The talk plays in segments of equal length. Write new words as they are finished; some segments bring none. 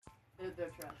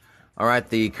All right,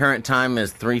 the current time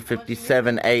is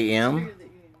 3:57 a.m.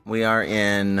 We are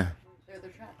in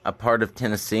a part of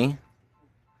Tennessee.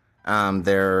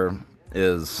 There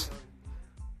is,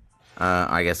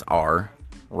 I guess,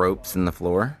 ropes in the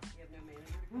floor.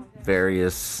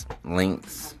 Various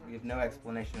lengths. We have no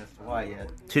explanation as to why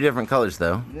yet. Two different colors,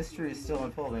 though. The mystery is still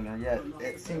unfolding, and yet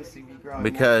it seems to be growing.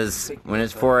 Because when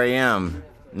it's 4 a.m.,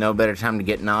 no better time to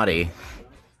get naughty.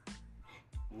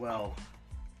 Well,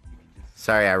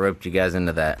 sorry I roped you guys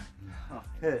into that.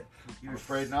 You're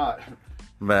afraid not.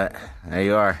 But there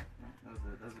you are.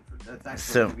 That's actually,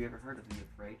 So, have you ever heard of Be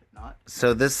Afraid Not?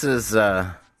 So this is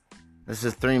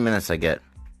 3 minutes I get.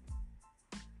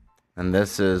 And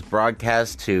this is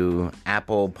broadcast to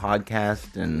Apple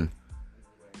Podcast and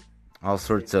all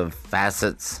sorts of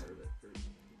facets.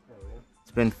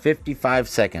 It's been 55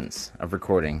 seconds of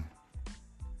recording.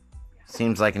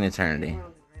 Seems like an eternity.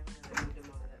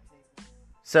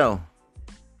 So,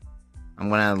 I'm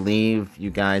going to leave you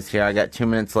guys here. I got 2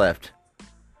 minutes left.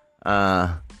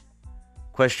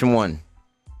 Question 1.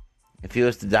 If you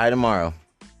was to die tomorrow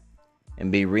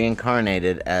and be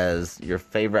reincarnated as your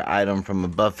favorite item from a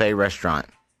buffet restaurant,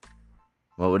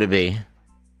 what would it be?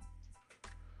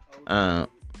 What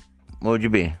would you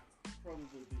be? Probably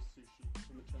be sushi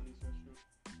from a Chinese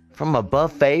restaurant. From a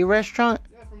buffet restaurant?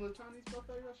 Yeah, from the Chinese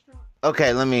buffet restaurant.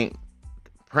 Okay, let me...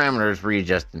 Parameters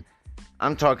readjusting.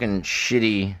 I'm talking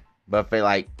shitty buffet,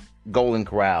 like Golden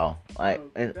Corral. Like,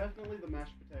 definitely the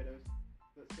mashed potatoes.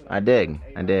 I dig.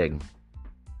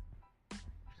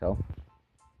 So?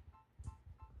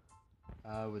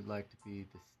 I would like to be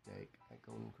the steak at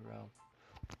Golden Corral.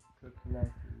 Cooked nice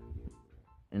and medium.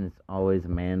 And it's always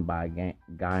manned by a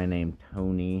guy named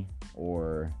Tony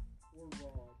or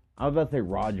I was about to say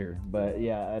Roger, but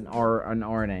yeah, an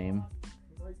R name.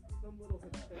 Like some little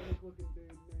Hispanic looking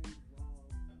dude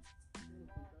named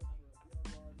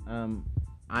Rob.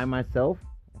 I myself,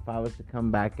 if I was to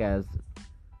come back as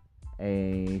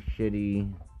a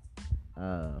shitty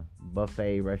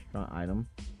buffet restaurant item,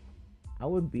 I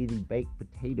would be the baked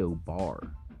potato bar.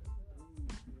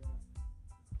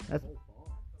 That's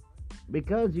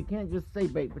because you can't just say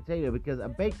baked potato, because a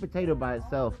baked potato by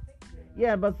itself,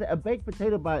 a baked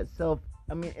potato by itself,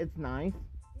 I mean, it's nice,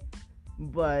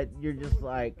 but you're just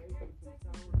like,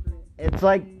 it's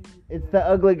the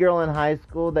ugly girl in high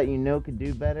school that you know could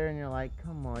do better, and you're like,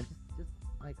 come on, just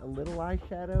like a little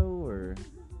eyeshadow, or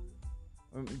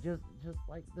just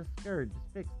like the skirt, just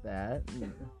fix that.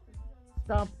 And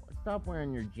stop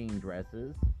wearing your jean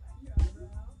dresses,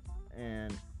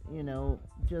 and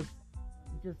just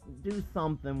do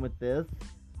something with this.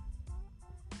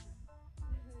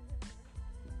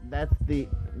 That's the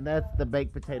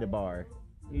baked potato bar.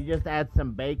 You just add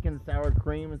some bacon, sour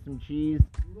cream, and some cheese,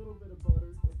 A little bit of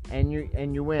butter.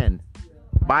 and you win.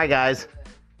 Bye, guys.